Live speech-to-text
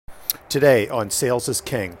Today on Sales is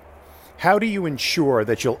King, how do you ensure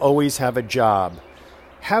that you'll always have a job?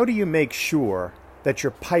 How do you make sure that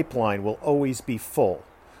your pipeline will always be full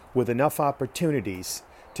with enough opportunities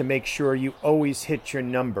to make sure you always hit your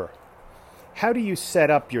number? How do you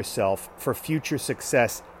set up yourself for future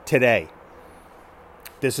success today?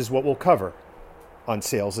 This is what we'll cover on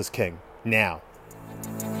Sales is King now.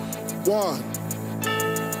 1,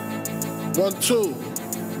 2.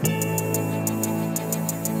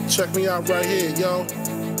 Check me out right here, yo.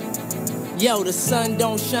 Yo, the sun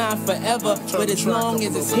don't shine forever, but as long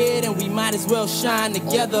as it's here, then we might as well shine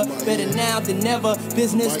together. Better now than never,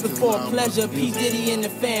 business before pleasure. P. Diddy and the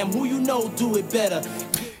fam, who you know do it better.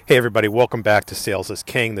 Hey everybody, welcome back to Sales is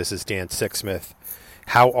King. This is Dan Sixsmith.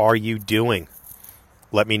 How are you doing?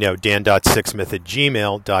 Let me know,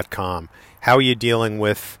 dan.sixsmith@gmail.com. How are you dealing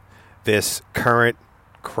with this current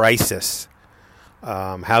crisis?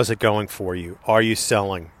 How's it going for you? Are you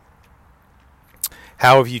selling?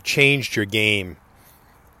 How have you changed your game?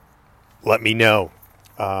 Let me know.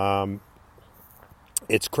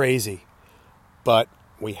 It's crazy, but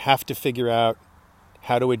we have to figure out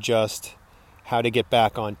how to adjust, how to get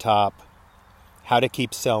back on top, how to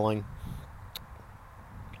keep selling,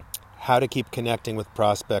 how to keep connecting with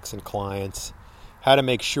prospects and clients, how to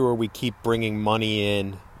make sure we keep bringing money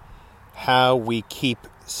in, how we keep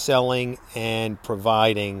selling and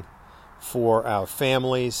providing for our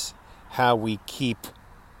families, how we keep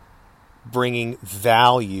bringing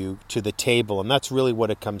value to the table. And that's really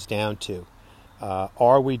what it comes down to.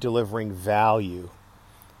 Are we delivering value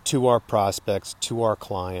to our prospects, to our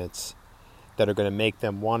clients, that are going to make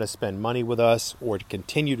them want to spend money with us or to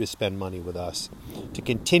continue to spend money with us, to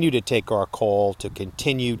continue to take our call, to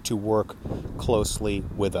continue to work closely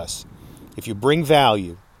with us? If you bring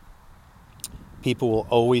value, people will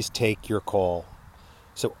always take your call.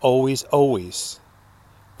 So always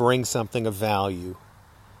bring something of value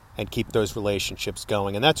and keep those relationships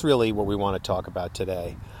going. And that's really what we want to talk about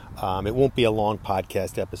today. It won't be a long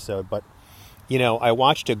podcast episode, but, you know, I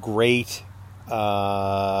watched a great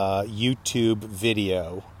YouTube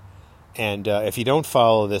video. And if you don't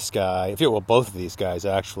follow this guy, both of these guys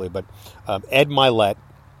actually, but Ed Mylett,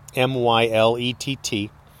 Mylett,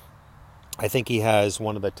 I think he has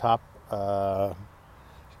one of the top,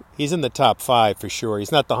 he's in the top 5 for sure.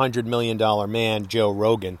 He's not the $100 million man, Joe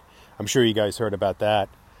Rogan. I'm sure you guys heard about that.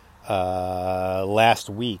 Last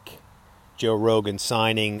week, Joe Rogan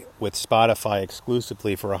signing with Spotify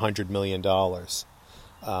exclusively for $100 million.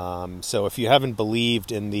 So if you haven't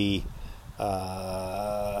believed in the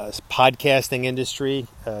podcasting industry,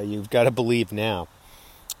 you've got to believe now.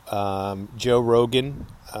 Joe Rogan,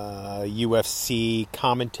 UFC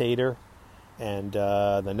commentator, and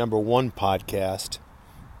the number one podcast,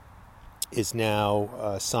 is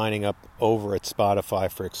now signing up over at Spotify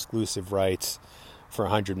for exclusive rights for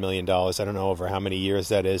 $100 million. I don't know over how many years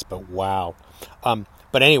that is, but wow.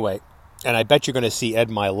 But anyway, and I bet you're going to see Ed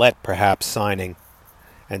Mylett perhaps signing,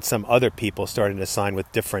 and some other people starting to sign with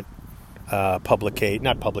different not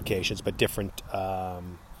publications, but different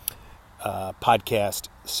podcast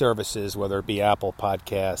services, whether it be Apple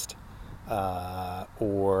Podcast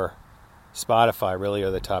or Spotify, really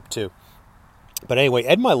are the top two. But anyway,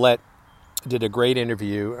 Ed Mylett did a great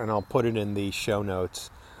interview, and I'll put it in the show notes,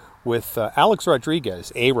 with Alex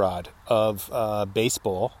Rodriguez, A-Rod of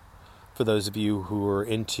baseball. For those of you who are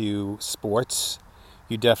into sports,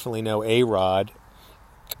 you definitely know A-Rod.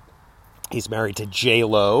 He's married to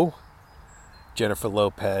J-Lo, Jennifer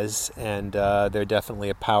Lopez, and they're definitely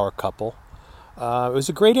a power couple. It was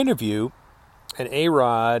a great interview, and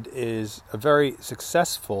A-Rod is a very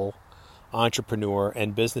successful entrepreneur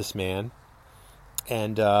and businessman.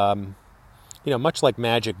 And, much like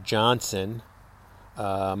Magic Johnson,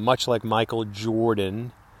 much like Michael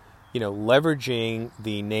Jordan, leveraging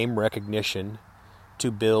the name recognition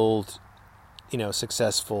to build,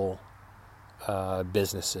 successful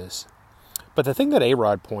businesses. But the thing that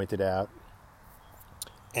A-Rod pointed out,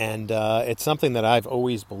 and it's something that I've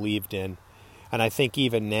always believed in, and I think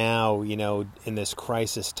even now, in this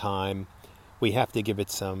crisis time, we have to give it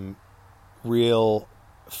some real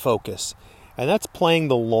focus. And that's playing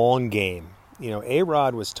the long game.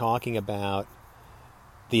 A-Rod was talking about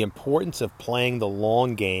the importance of playing the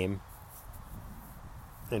long game.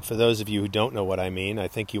 And for those of you who don't know what I mean, I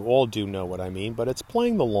think you all do know what I mean, but it's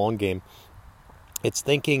playing the long game. It's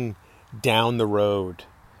thinking down the road.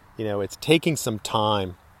 It's taking some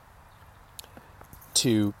time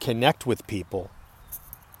to connect with people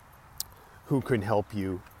who can help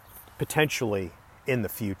you potentially in the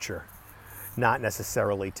future, not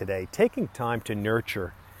necessarily today. Taking time to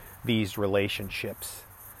nurture these relationships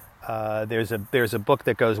There's a book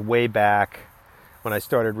that goes way back when I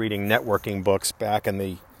started reading networking books back in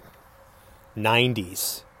the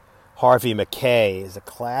 90s. Harvey Mackay is a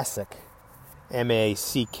classic,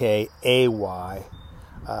 Mackay.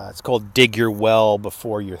 It's called Dig Your Well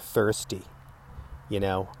Before You're Thirsty,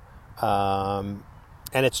 and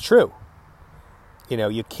it's true.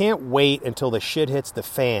 You can't wait until the shit hits the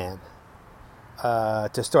fan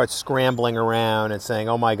to start scrambling around and saying,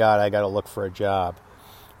 oh my God, I got to look for a job.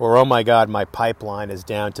 Or, oh my God, my pipeline is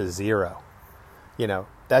down to zero.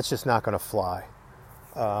 That's just not going to fly.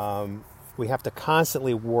 We have to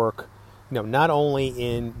constantly work, not only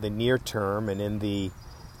in the near term and in the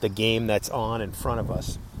game that's on in front of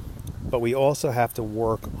us, but we also have to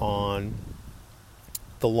work on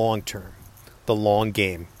the long term, the long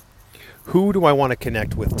game. Who do I want to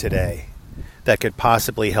connect with today that could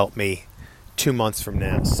possibly help me 2 months from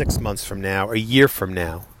now, 6 months from now, a year from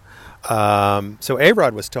now? So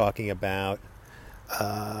A-Rod was talking about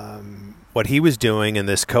what he was doing in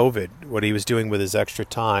this COVID, what he was doing with his extra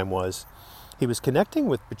time was he was connecting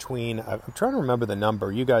with I'm trying to remember the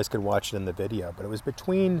number, you guys could watch it in the video, but it was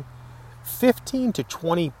between 15 to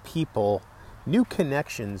 20 people, new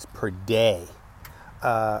connections per day,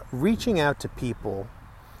 reaching out to people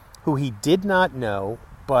who he did not know,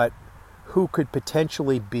 but who could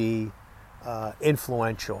potentially be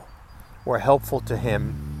influential or helpful to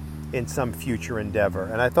him in some future endeavor.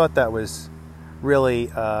 And I thought that was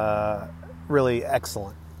really, really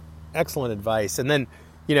excellent advice. And then,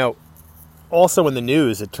 also in the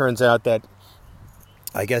news, it turns out that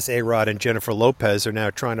I guess A-Rod and Jennifer Lopez are now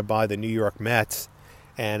trying to buy the New York Mets.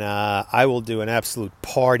 And I will do an absolute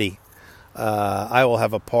party. I will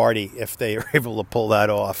have a party if they are able to pull that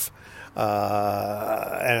off.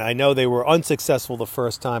 And I know they were unsuccessful the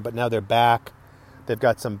first time, but now they're back. They've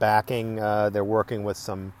got some backing. They're working with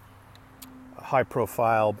some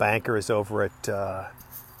high-profile bankers over at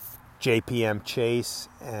JPM Chase,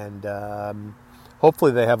 and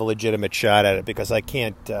hopefully they have a legitimate shot at it, because I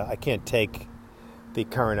can't take the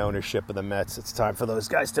current ownership of the Mets. It's time for those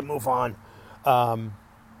guys to move on.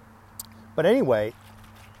 But anyway,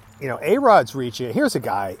 A-Rod's reaching. Here's a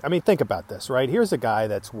guy. I mean, think about this, right? Here's a guy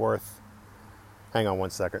that's worth. Hang on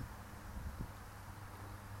one second.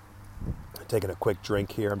 I'm taking a quick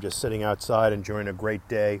drink here. I'm just sitting outside enjoying a great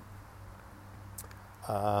day.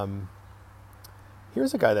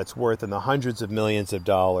 Here's a guy that's worth in the hundreds of millions of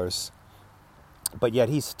dollars, but yet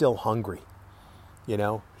he's still hungry.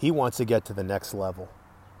 He wants to get to the next level.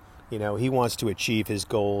 He wants to achieve his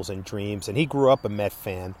goals and dreams, and he grew up a Met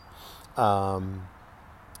fan.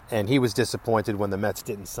 And he was disappointed when the Mets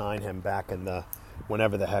didn't sign him back in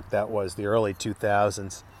whenever the heck that was, the early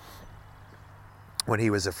 2000s, when he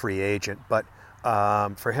was a free agent. But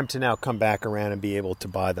for him to now come back around and be able to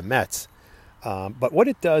buy the Mets. But what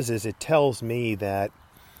it does is it tells me that,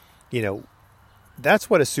 that's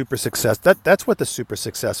what that's what the super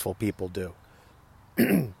successful people do.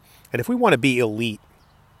 And if we want to be elite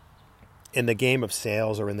in the game of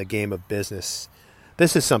sales or in the game of business,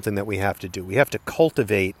 this is something that we have to do. We have to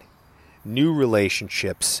cultivate new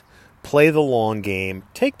relationships, play the long game,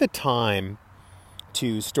 take the time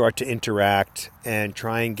to start to interact and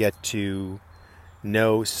try and get to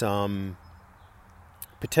know some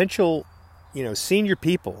potential, senior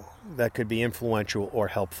people that could be influential or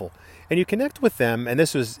helpful. And you connect with them, and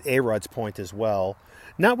this was A-Rod's point as well,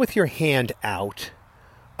 not with your hand out,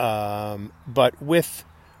 but with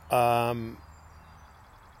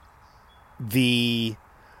the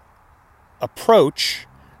approach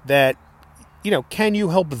that, can you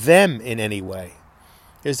help them in any way?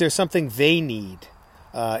 Is there something they need?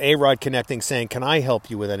 A-Rod connecting, saying, can I help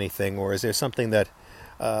you with anything? Or is there something that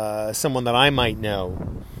someone that I might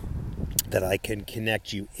know that I can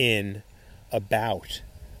connect you in about?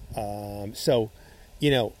 So,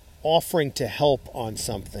 offering to help on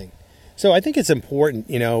something. So I think it's important,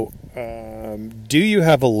 do you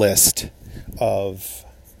have a list of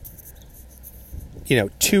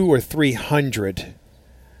 200 or 300,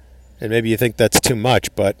 and maybe you think that's too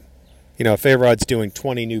much, but if A-Rod's doing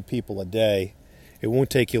 20 new people a day, it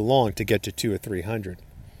won't take you long to get to 200 or 300.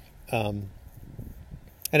 And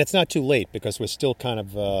it's not too late, because we're still kind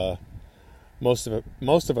of most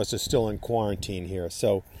of us are still in quarantine here.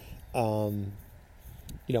 So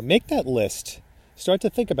make that list. Start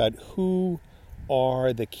to think about who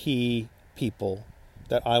are the key people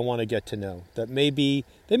that I want to get to know. That they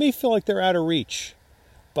may feel like they're out of reach.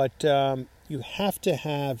 But you have to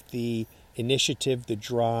have the initiative, the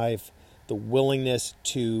drive, the willingness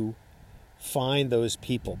to find those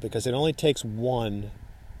people, because it only takes one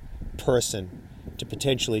person to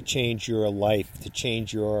potentially change your life, to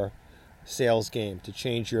change your sales game, to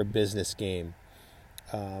change your business game.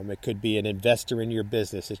 It could be an investor in your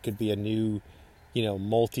business. It could be a new,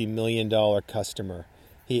 multi-million-dollar customer.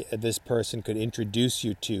 This person could introduce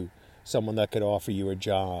you to someone that could offer you a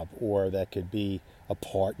job, or that could be a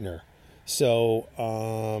partner. So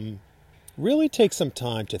really take some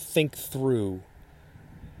time to think through,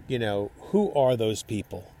 who are those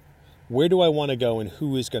people? Where do I want to go, and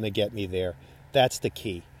who is going to get me there? That's the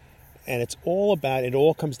key. And it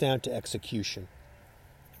all comes down to execution.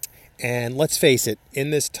 And let's face it, in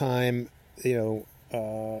this time,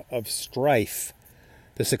 of strife,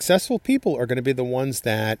 the successful people are going to be the ones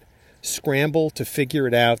that scramble to figure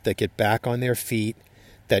it out, that get back on their feet,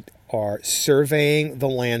 that are surveying the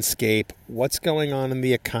landscape, what's going on in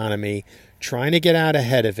the economy, trying to get out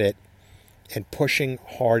ahead of it, and pushing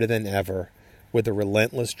harder than ever with a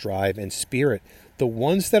relentless drive and spirit. The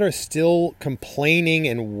ones that are still complaining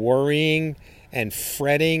and worrying and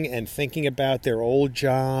fretting and thinking about their old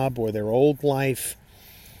job or their old life,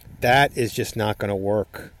 that is just not going to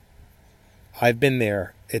work. I've been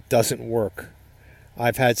there. It doesn't work.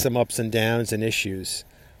 I've had some ups and downs and issues.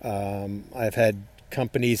 I've had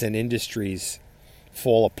companies and industries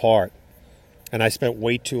fall apart, and I spent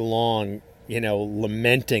way too long,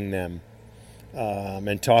 lamenting them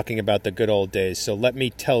and talking about the good old days. So let me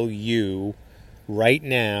tell you right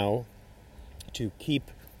now to keep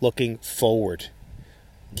looking forward.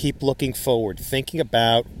 Keep looking forward, thinking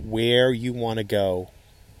about where you want to go,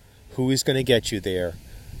 who is going to get you there.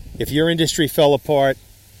 If your industry fell apart,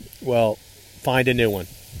 well, find a new one.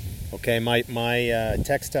 Okay, my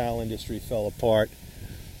textile industry fell apart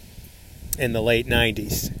in the late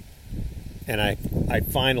 90s, and I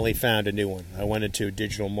finally found a new one. I went into a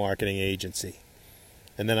digital marketing agency,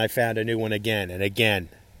 and then I found a new one again and again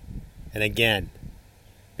and again,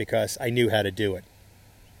 because I knew how to do it.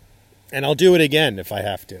 And I'll do it again if I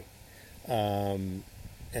have to. And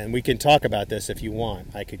we can talk about this if you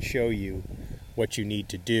want. I could show you what you need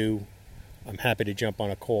to do. I'm happy to jump on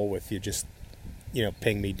a call with you. Just,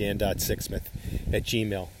 ping me,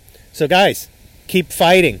 dan.sixsmith@gmail. So guys, keep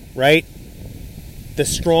fighting, right? The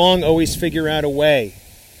strong always figure out a way.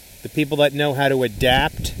 The people that know how to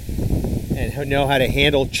adapt and know how to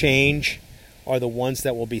handle change are the ones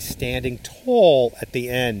that will be standing tall at the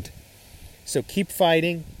end. So keep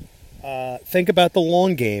fighting. Think about the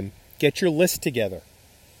long game. Get your list together.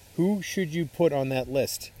 Who should you put on that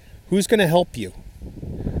list? Who's going to help you?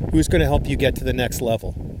 Who's going to help you get to the next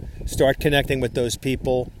level? Start connecting with those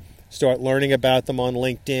people. Start learning about them on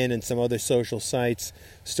LinkedIn and some other social sites.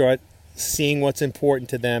 Start seeing what's important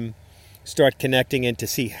to them. Start connecting in to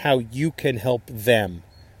see how you can help them.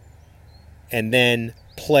 And then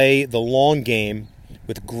play the long game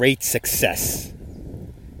with great success.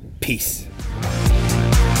 Peace.